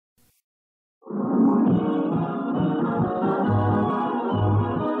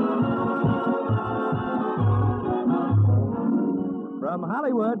From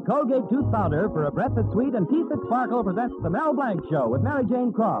Hollywood, Colgate Tooth Powder for a breath that's sweet and teeth that sparkle presents the Mel Blanc Show with Mary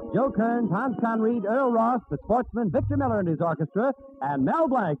Jane Croft, Joe Kearns, Hans Conreid, Earle Ross, the Sportsmen, Victor Miller and his orchestra, and Mel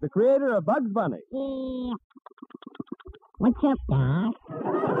Blanc, the creator of Bugs Bunny. What's up, Doc?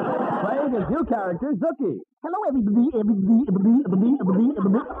 Playing his new character, Zookie. Hello, everybody.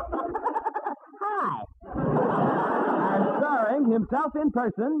 Hi. And starring himself in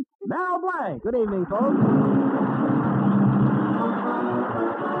person, Mel Blanc. Good evening, folks.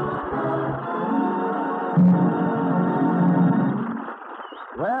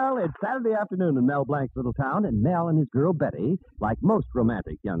 Well, it's Saturday afternoon in Mel Blanc's little town, and Mel and his girl Betty, like most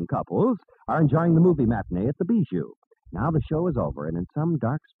romantic young couples, are enjoying the movie matinee at the Bijou. Now the show is over, and in some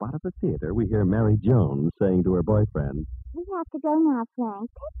dark spot of the theater, we hear Mary Jones saying to her boyfriend, "We have to go now, Frank.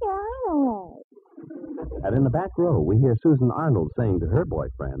 Take your arm away." And in the back row, we hear Susan Arnold saying to her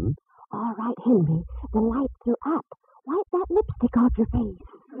boyfriend, "All right, Henry. The lights are up. Wipe that lipstick off your face."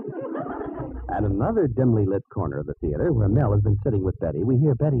 And in another dimly lit corner of the theater, where Mel has been sitting with Betty, we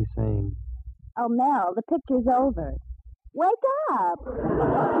hear Betty saying, "Oh, Mel, the picture's over. Wake up."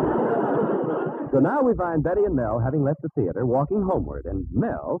 So now we find Betty and Mel, having left the theater, walking homeward, and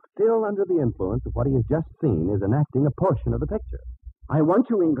Mel, still under the influence of what he has just seen, is enacting a portion of the picture. "I want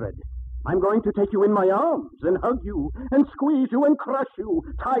you, Ingrid. I'm going to take you in my arms and hug you and squeeze you and crush you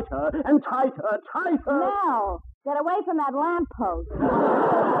tighter and tighter, tighter." Mel, get away from that lamppost.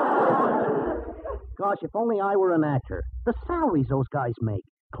 Gosh, if only I were an actor. The salaries those guys make.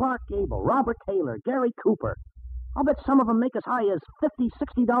 Clark Gable, Robert Taylor, Gary Cooper. I'll bet some of them make as high as $50,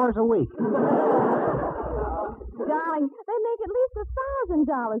 $60 a week. Darling, they make at least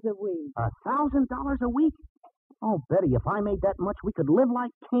 $1,000 a week. $1,000 a week? Oh, Betty, if I made that much, we could live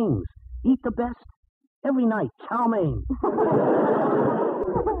like kings. Eat the best. Every night, chow mein.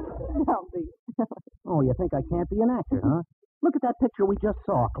 Don't be. Oh, you think I can't be an actor, huh? Look at that picture we just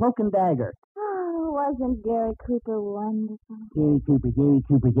saw, Cloak and Dagger. Oh, wasn't Gary Cooper wonderful? Gary Cooper, Gary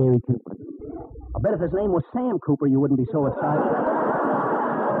Cooper, Gary Cooper. I'll bet if his name was Sam Cooper, you wouldn't be so excited.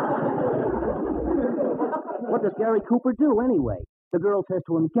 What does Gary Cooper do, anyway? The girl says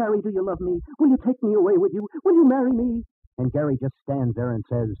to him, "Gary, do you love me? Will you take me away with you? Will you marry me?" And Gary just stands there and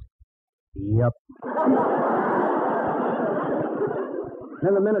says, "Yep."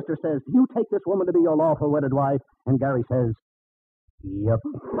 Then the minister says, "You take this woman to be your lawful wedded wife." And Gary says, "Yep."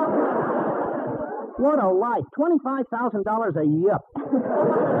 What a life. $25,000 a yep.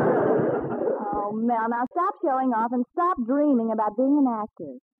 Oh, Mel, now stop showing off and stop dreaming about being an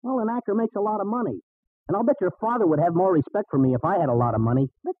actor. Well, an actor makes a lot of money. And I'll bet your father would have more respect for me if I had a lot of money.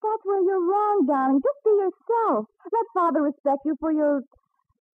 But that's where you're wrong, darling. Just be yourself. Let Father respect you for your...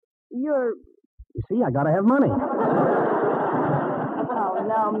 You see, I gotta have money. Oh,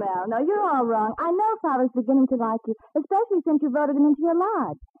 no, Mel. No, you're all wrong. I know Father's beginning to like you, especially since you voted him into your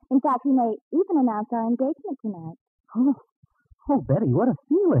lodge. In fact, he may even announce our engagement tonight. Oh, Betty, what a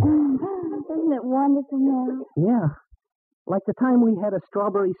feeling. Isn't it wonderful, Mel? Yeah. Like the time we had a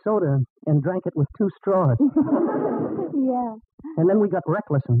strawberry soda and drank it with 2 straws. Yeah. And then we got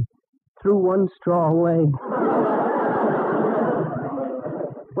reckless and threw 1 straw away.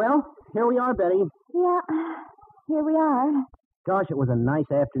 Well, here we are, Betty. Yeah, here we are. Gosh, it was a nice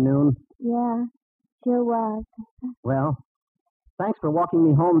afternoon. Yeah, sure was. Well, thanks for walking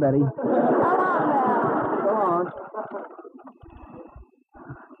me home, Betty. Come on, Mel. Go on.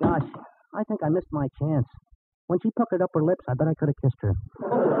 Gosh, I think I missed my chance. When she puckered up her lips, I bet I could have kissed her.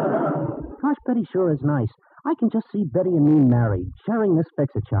 Gosh, Betty sure is nice. I can just see Betty and me married, sharing this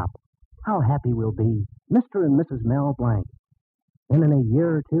fix-a-chop. How happy we'll be, Mr. and Mrs. Mel Blanc. Then in a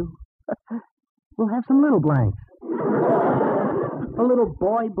year or two, we'll have some little Blancs. A little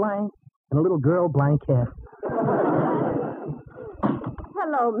boy Blanc and a little girl Blankette.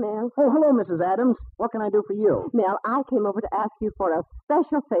 Hello, Mel. Oh, hello, Mrs. Adams. What can I do for you? Mel, I came over to ask you for a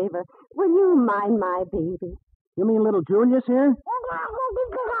special favor. Will you mind my baby? You mean little Julius here?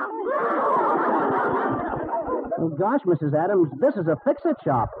 Oh, gosh, Mrs. Adams, this is a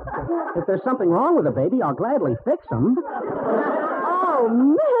fix-it-shop. If there's something wrong with the baby, I'll gladly fix him. Oh,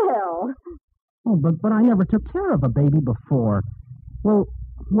 Mel! Oh, but I never took care of a baby before. Well,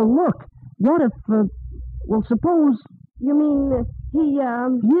 look. What if, suppose... You mean he, Yeah.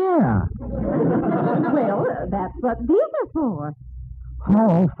 Well, that's what these are for.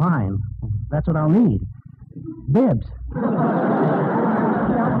 Oh, fine. That's what I'll need. Bibs.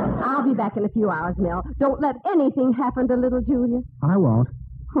 I'll be back in a few hours, Mel. Don't let anything happen to little Julius. I won't.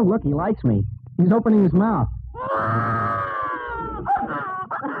 Oh, look, he likes me. He's opening his mouth.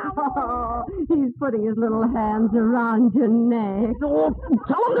 Oh, He's putting his little hands around your neck. Oh,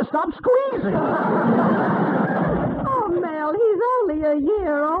 tell him to stop squeezing. Oh, Mel, he's only a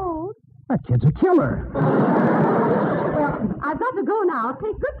year old. That kid's a killer. Well, I've got to go now.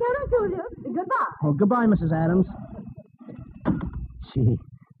 Take good care of Julius. Goodbye. Oh, goodbye, Mrs. Adams. Gee,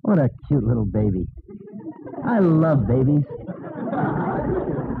 what a cute little baby. I love babies.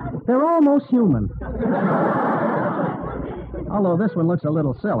 They're almost human. Although this one looks a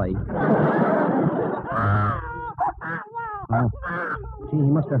little silly. Oh, gee, he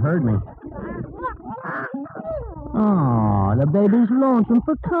must have heard me. Oh, the baby's lonesome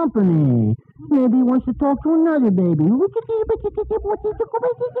for company. Maybe he wants to talk to another baby.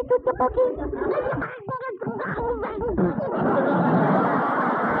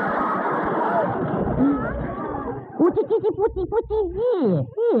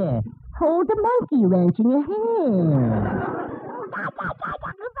 Here. Hold the monkey wrench in your hand.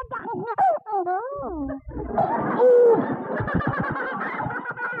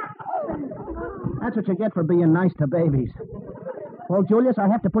 That's what you get for being nice to babies. Well, Julius, I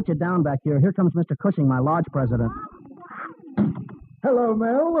have to put you down back here. Here comes Mr. Cushing, my lodge president. Hello,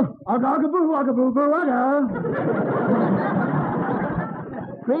 Mel. Ugga-ugga-boo, ugga-boo-boo, ugga.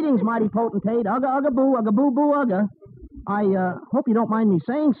 Greetings, mighty potentate. Ugga-ugga-boo, ugga-boo-boo, ugga. I hope you don't mind me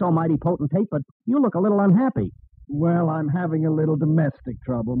saying so, mighty potentate, but you look a little unhappy. Well, I'm having a little domestic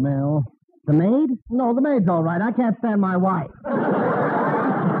trouble, Mel. The maid? No, the maid's all right. I can't stand my wife.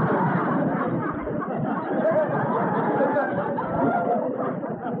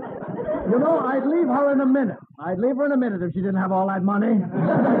 You know, I'd leave her in a minute. I'd leave her in a minute if she didn't have all that money.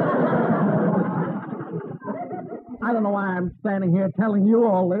 I don't know why I'm standing here telling you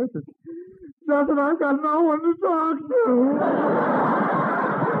all this. It's just that I've got no one to talk to.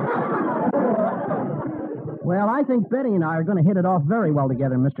 Well, I think Betty and I are going to hit it off very well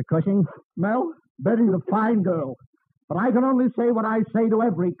together, Mr. Cushing. Mel, Betty's a fine girl. But I can only say what I say to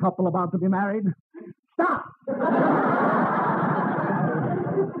every couple about to be married. Stop!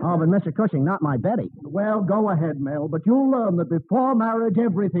 Oh, but Mr. Cushing, not my Betty. Well, go ahead, Mel, but you'll learn that before marriage,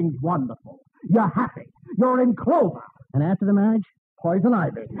 everything's wonderful. You're happy. You're in clover. And after the marriage? Poison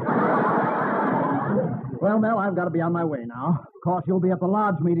ivy. Well, Mel, I've got to be on my way now. Of course, you'll be at the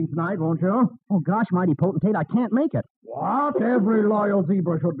lodge meeting tonight, won't you? Oh, gosh, mighty potentate, I can't make it. What? Every loyal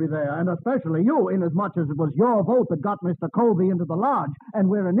zebra should be there, and especially you, inasmuch as it was your vote that got Mr. Colby into the lodge, and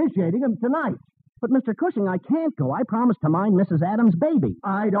we're initiating him tonight. But, Mr. Cushing, I can't go. I promised to mind Mrs. Adams' baby.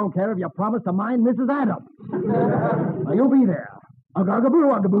 I don't care if you promise to mind Mrs. Adams. Now, you'll be there.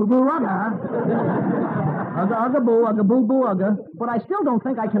 Ugga-ugga-boo, ugga-boo-boo, ugga. Ugga-ugga-boo, ugga-boo-boo, ugga. But I still don't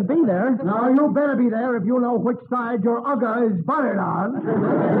think I can be there. No, you better be there if you know which side your ugga is buttered on.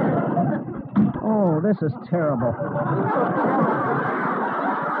 Oh, this is terrible.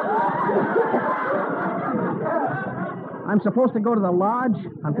 I'm supposed to go to the lodge.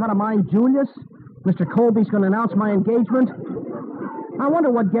 I've got to mind Julius. Mr. Colby's going to announce my engagement. I wonder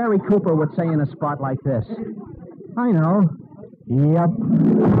what Gary Cooper would say in a spot like this. I know. Yep.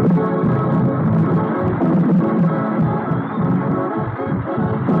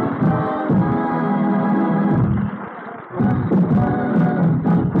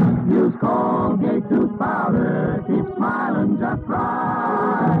 Use Colgate Tooth Powder. Keep smiling just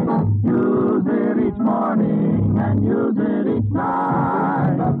right. Use it each morning and use it each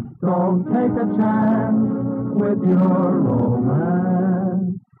night. Don't take a chance with your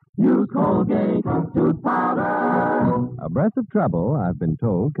romance. Use Colgate Tooth Powder. A breath of trouble, I've been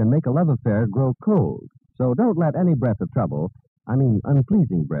told, can make a love affair grow cold. So don't let any breath of trouble,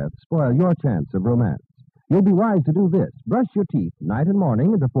 unpleasing breath, spoil your chance of romance. You'll be wise to do this. Brush your teeth night and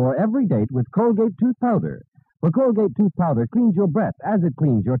morning and before every date with Colgate Tooth Powder. For Colgate Tooth Powder cleans your breath as it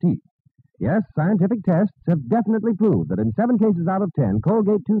cleans your teeth. Yes, scientific tests have definitely proved that in 7 cases out of 10,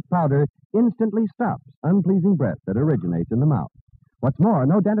 Colgate Tooth Powder instantly stops unpleasing breath that originates in the mouth. What's more,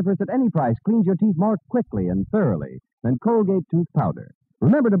 no dentifrice at any price cleans your teeth more quickly and thoroughly than Colgate Tooth Powder.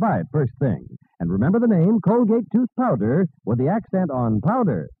 Remember to buy it first thing. And remember the name Colgate Tooth Powder with the accent on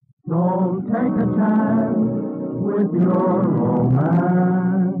powder. Don't take a chance with your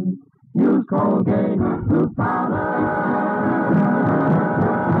romance. Use Colgate Tooth Powder.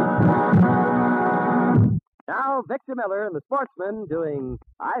 Now, Victor Miller and the Sportsmen doing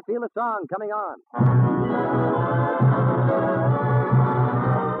I Feel a Song Coming On.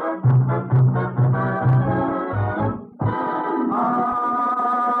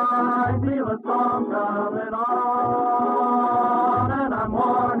 I feel a song coming on, and I'm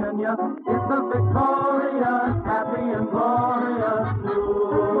warning you, it's a victorious, happy and glorious to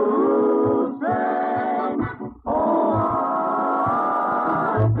sing. Oh,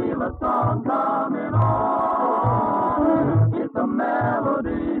 I feel a a song coming on. It's a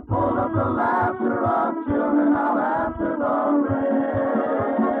melody full of the laughter of children out after the rain.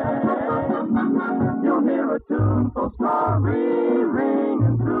 You'll hear a tune so starry,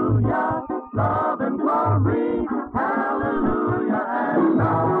 ringing through ya, love and glory, hallelujah. And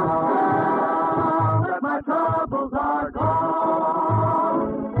now that my troubles are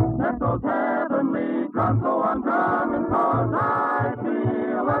gone, let those heavenly drums go on drumming, 'cause I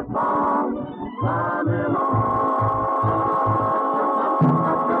feel a song coming on.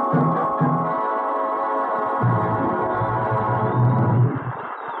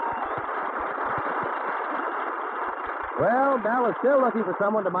 Well, Mel is still looking for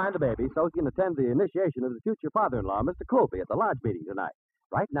someone to mind the baby so he can attend the initiation of his future father-in-law, Mr. Colby, at the lodge meeting tonight.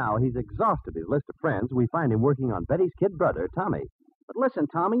 Right now, he's exhausted his list of friends. We find him working on Betty's kid brother, Tommy. But listen,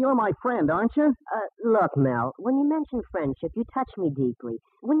 Tommy, you're my friend, aren't you? Look, Mel, when you mention friendship, you touch me deeply.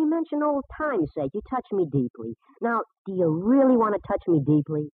 When you mention old time's sake, you touch me deeply. Now, do you really want to touch me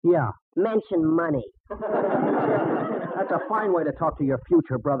deeply? Yeah. Mention money. That's a fine way to talk to your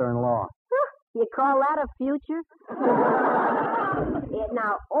future brother-in-law. You call that a future? Hey,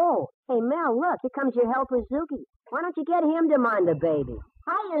 Mel, look, here comes your helper, Zuki. Why don't you get him to mind the baby?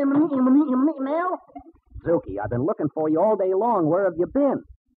 Hi, Mel. Zuki, I've been looking for you all day long. Where have you been?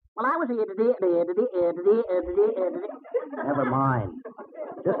 Well, I was here Never mind.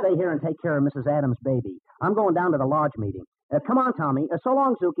 Just stay here and take care of Mrs. Adams' baby. I'm going down to the lodge meeting. Come on, Tommy. So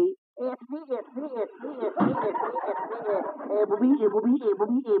long, Zuki. What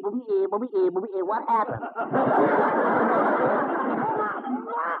happened?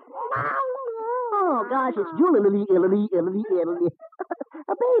 Oh, gosh, it's Julie, a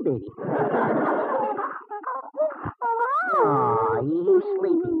baby. Oh, he's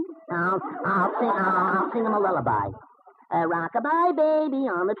sleepy. I'll sing him a lullaby. Rock-a-bye, baby,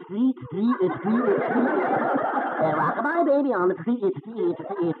 on the tree. Rock-a-bye, baby, on the tree.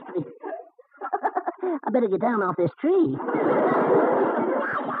 I better get down off this tree.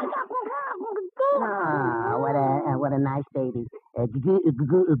 Ah, what a nice baby.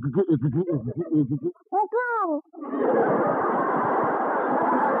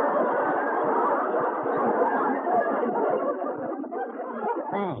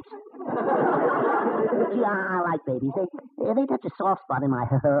 Thanks. Gee, I like babies. They touch a soft spot in my...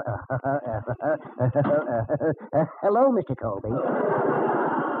 Hello, Mr. Colby.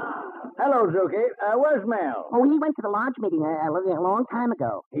 Hello, Zuki. Where's Mel? Oh, he went to the lodge meeting a long time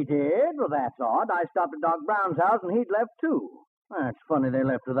ago. He did? Well, that's odd. I stopped at Doc Brown's house and he'd left too. That's funny they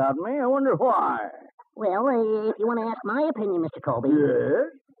left without me. I wonder why. Well, if you want to ask my opinion, Mr. Colby... Yes?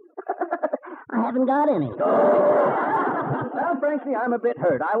 I haven't got any. Well, frankly, I'm a bit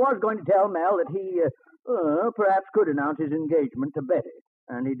hurt. I was going to tell Mel that he, perhaps could announce his engagement to Betty.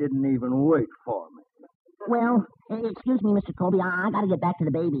 And he didn't even wait for me. Well, excuse me, Mr. Colby. I got to get back to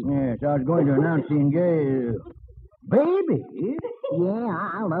the baby. Yes, I was going to announce the engagement. Baby? Yeah,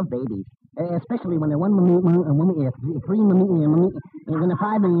 I love babies. Especially when they're 1 minute, 3 minute, and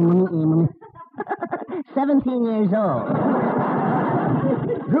 5 minute, 17 years old.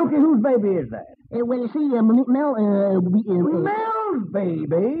 Zuki, whose baby is that? Well, you see, Mel... Mel's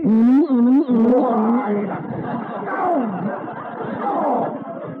baby?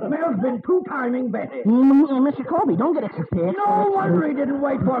 Mel's been two-timing Betty. Mr. Colby, don't get upset. No wonder he didn't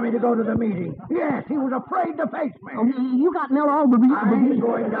wait for me to go to the meeting. Yes, he was afraid to face me. Oh, you got Mel all... I'm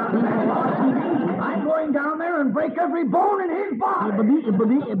going down there. I'm going down there and break every bone in his body.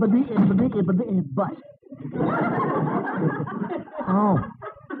 But...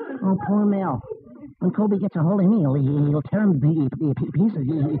 Oh, poor Mel. When Colby gets a hold of me, he'll tear him to pieces.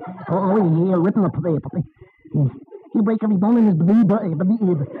 He'll rip him up. He'll break every bone in his body.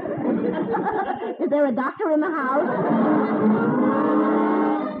 Is there a doctor in the house?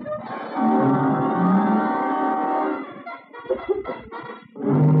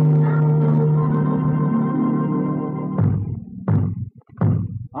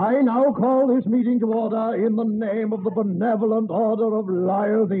 I now call this meeting to order in the name of the benevolent order of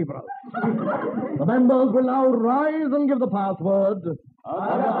Liar Zebras. The members will now rise and give the password.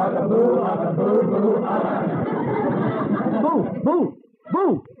 Boo!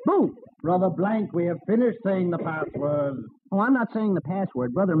 Brother Blank, we have finished saying the password. Oh, I'm not saying the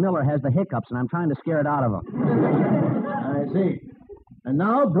password. Brother Miller has the hiccups, and I'm trying to scare it out of him. I see. And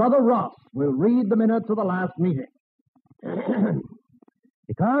now Brother Ross will read the minutes of the last meeting.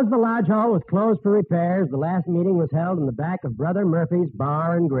 Because the lodge hall was closed for repairs, the last meeting was held in the back of Brother Murphy's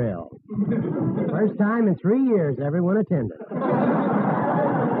Bar and Grill. First time in 3 years everyone attended.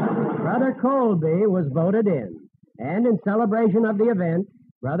 Brother Colby was voted in, and in celebration of the event,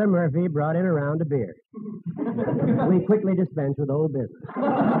 Brother Murphy brought in a round of beer. We quickly dispensed with old business.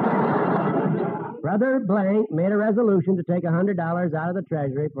 Brother Blank made a resolution to take $100 out of the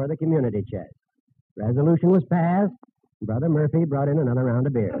treasury for the community chest. Resolution was passed. Brother Murphy brought in another round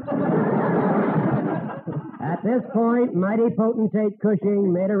of beer. At this point, mighty potentate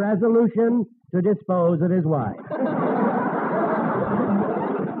Cushing made a resolution to dispose of his wife.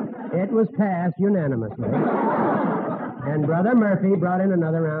 It was passed unanimously. And Brother Murphy brought in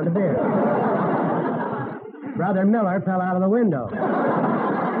another round of beer. Brother Miller fell out of the window.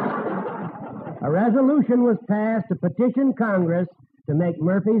 A resolution was passed to petition Congress to make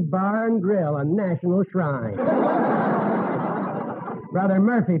Murphy's Bar and Grill a national shrine. Brother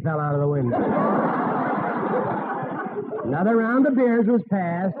Murphy fell out of the window. Another round of beers was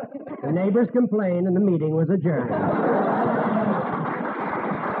passed. The neighbors complained, and the meeting was adjourned.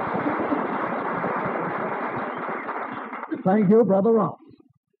 Thank you, Brother Ross.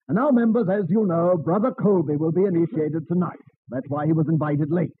 And now, members, as you know, Brother Colby will be initiated tonight. That's why he was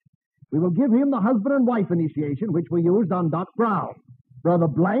invited late. We will give him the husband and wife initiation, which we used on Doc Brown. Brother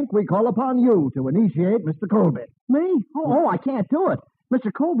Blank, we call upon you to initiate Mr. Colby. Me? Oh, I can't do it.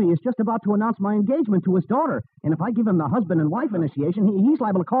 Mr. Colby is just about to announce my engagement to his daughter, and if I give him the husband and wife initiation, he's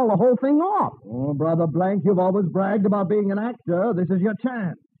liable to call the whole thing off. Oh, Brother Blank, you've always bragged about being an actor. This is your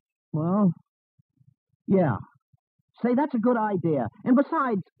chance. Well, yeah. Say, that's a good idea. And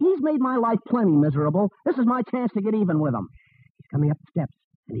besides, he's made my life plenty miserable. This is my chance to get even with him. He's coming up the steps,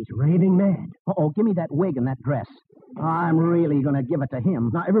 and he's raving mad. Uh-oh, give me that wig and that dress. I'm really going to give it to him.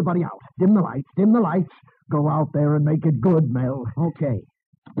 Now, everybody out. Dim the lights. Dim the lights. Go out there and make it good, Mel. Okay.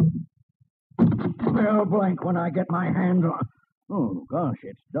 Mel Blank, when I get my hands on... Oh, gosh,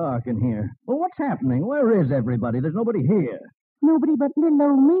 it's dark in here. Well, what's happening? Where is everybody? There's nobody here. Nobody but little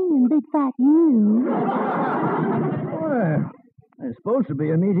old me and big fat you. Well, there's supposed to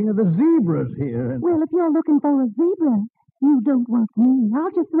be a meeting of the zebras here. And... Well, if you're looking for a zebra, you don't want me.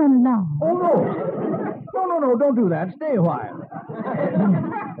 I'll just run along. Oh, no. No, don't do that. Stay a while.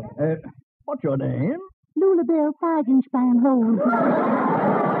 What's your name? Lulabelle Feigenstein Holmes.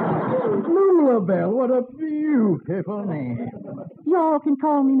 Lulabelle, what a beautiful name. Y'all can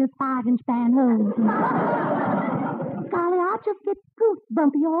call me Miss Feigenstein Holmes. Golly, I just get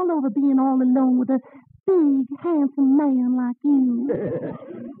goosebumpy all over being all alone with a big, handsome man like you.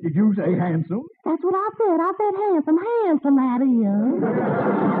 Did you say handsome? That's what I said. I said handsome. Handsome, that is.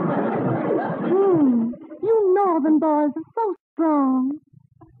 You northern boys are so strong.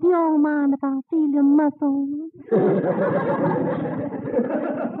 Do you all mind if I feel your muscles?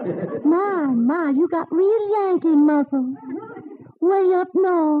 My, you got real Yankee muscles. Way up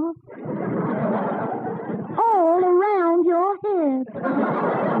north. All around your head.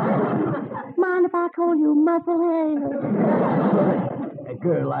 Mind if I call you Musclehead? A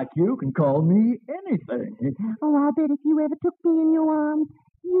girl like you can call me anything. Oh, I bet if you ever took me in your arms,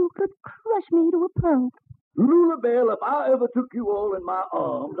 you could crush me to a pulp. Lulabelle, if I ever took you all in my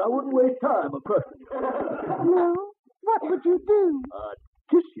arms, I wouldn't waste time of crushing you. No? What would you do? I'd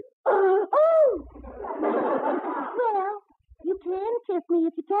kiss you. Oh! Well, you can kiss me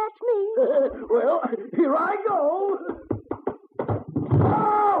if you catch me. Well, here I go.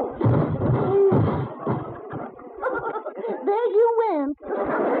 Oh! There you went.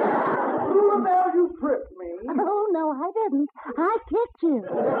 Lulabelle, you tripped me. Oh, no, I didn't. I kicked you.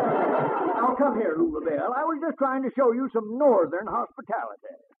 Now, come here, Lulabelle. I was just trying to show you some northern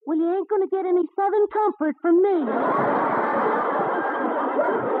hospitality. Well, you ain't going to get any southern comfort from me.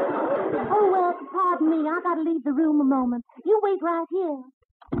 Oh, well, pardon me. I got to leave the room a moment. You wait right here.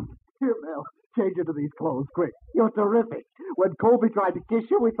 Here, Mel. Change into these clothes, quick. You're terrific. When Colby tried to kiss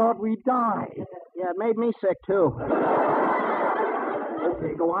you, we thought we'd die. Yeah, it made me sick, too.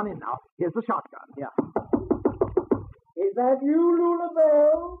 Okay, go on in now. Here's the shotgun. Yeah. Is that you,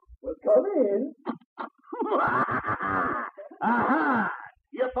 Lulabelle? Well, come in. Aha!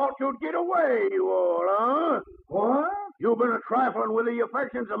 You thought you'd get away, you all, huh? What? You've been a-trifling with the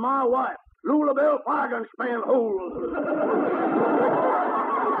affections of my wife, Lulabelle Feigenstein Holmes.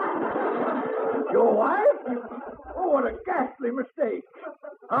 Your wife? Oh, what a ghastly mistake.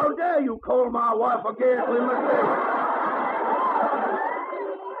 How dare you call my wife a ghastly mistake?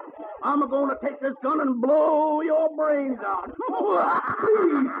 I'm going to take this gun and blow your brains out.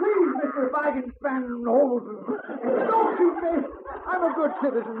 Please, Mr. Feigenstein Holmes. Don't shoot me. I'm a good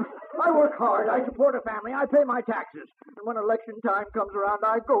citizen. I work hard. I support a family. I pay my taxes. And when election time comes around,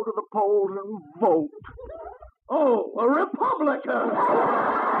 I go to the polls and vote. Oh, a Republican.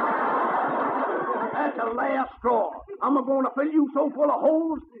 That's the last straw. I'm going to fill you so full of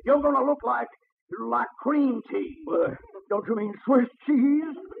holes, you're going to look like cream tea. Don't you mean Swiss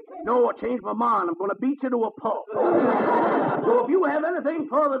cheese? No, I changed my mind. I'm going to beat you to a pulp. So if you have anything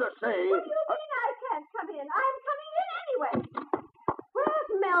further to say... What do you mean I can't come in? I'm coming in anyway. Where's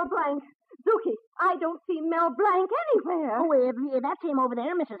Mel Blanc? Zuki, I don't see Mel Blanc anywhere. Oh, that's him over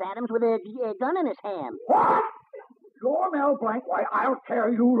there, Mrs. Adams, with a gun in his hand. What? You're Mel Blanc? Why, I'll tear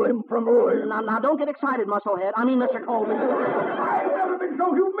you limb from limb. Now, don't get excited, musclehead. I mean, Mr. Colby. I've never been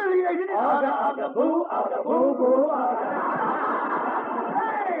so humiliated in my life. Boo.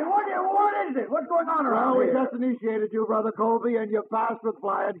 Hey, what is it? What's going on around here? We just initiated you, Brother Colby, and you passed with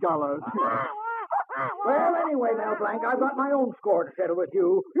flying colors. Well, anyway, Mel Blanc, I've got my own score to settle with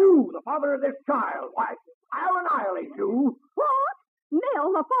you. You, the father of this child. Why, I'll annihilate you. What?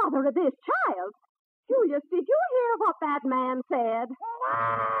 Mel, the father of this child? Julius, did you hear what that man said?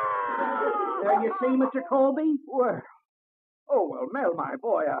 There you see, Mr. Colby? Well, Mel, my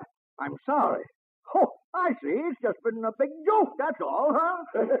boy, I'm sorry. Oh, I see. It's just been a big joke, that's all, huh?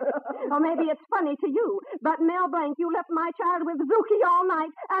 Or maybe it's funny to you, but Mel Blanc, you left my child with Zuki all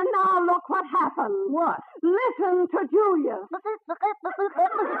night, and now look what happened. What? Listen to Julius.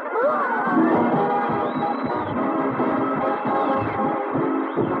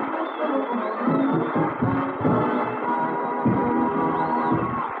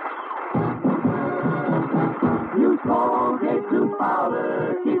 Use Colgate Tooth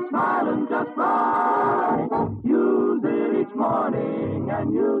Powder, keep smiling just right. Use it each morning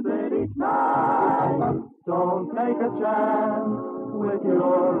and use it each night. Don't take a chance with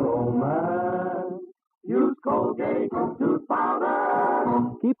your romance. Use Colgate Tooth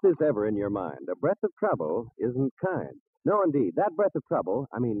Powder. Keep this ever in your mind. A breath of trouble isn't kind. No, indeed. That breath of trouble,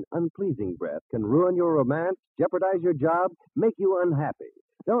 unpleasing breath, can ruin your romance, jeopardize your job, make you unhappy.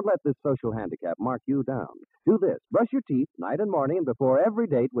 Don't let this social handicap mark you down. Do this. Brush your teeth night and morning and before every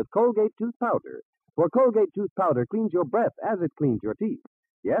date with Colgate Tooth Powder. For Colgate Tooth Powder cleans your breath as it cleans your teeth.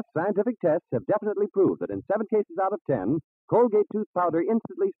 Yes, scientific tests have definitely proved that in 7 cases out of 10, Colgate Tooth Powder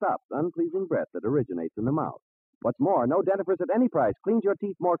instantly stops unpleasing breath that originates in the mouth. What's more, no dentifrice at any price cleans your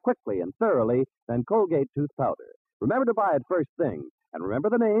teeth more quickly and thoroughly than Colgate Tooth Powder. Remember to buy it first thing. And remember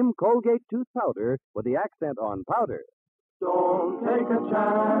the name Colgate Tooth Powder with the accent on powder. Don't take a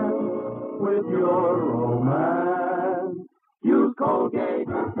chance with your romance. Use Colgate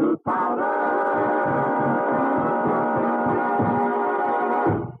Tooth Powder.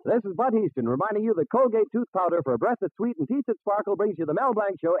 This is Bud Easton reminding you that Colgate Tooth Powder for a breath that's sweet and teeth that sparkle brings you the Mel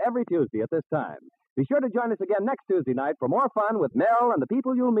Blanc Show every Tuesday at this time. Be sure to join us again next Tuesday night for more fun with Mel and the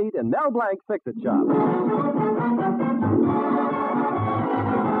people you'll meet in Mel Blanc's Fix-It Shop.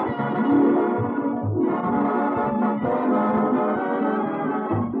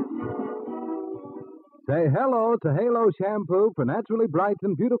 Say hello to Halo Shampoo for naturally bright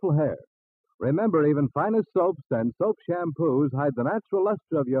and beautiful hair. Remember, even finest soaps and soap shampoos hide the natural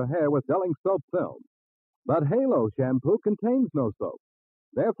luster of your hair with dulling soap film. But Halo Shampoo contains no soap,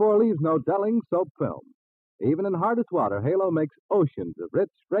 therefore leaves no dulling soap film. Even in hardest water, Halo makes oceans of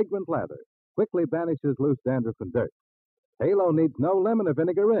rich, fragrant lather, quickly banishes loose dandruff and dirt. Halo needs no lemon or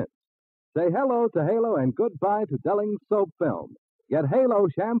vinegar rinse. Say hello to Halo and goodbye to dulling soap film. Get Halo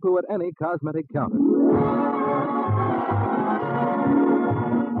Shampoo at any cosmetic counter.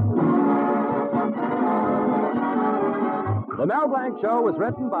 The Mel Blanc Show was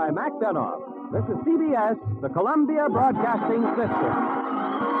written by Mac Benoff. This is CBS, the Columbia Broadcasting System.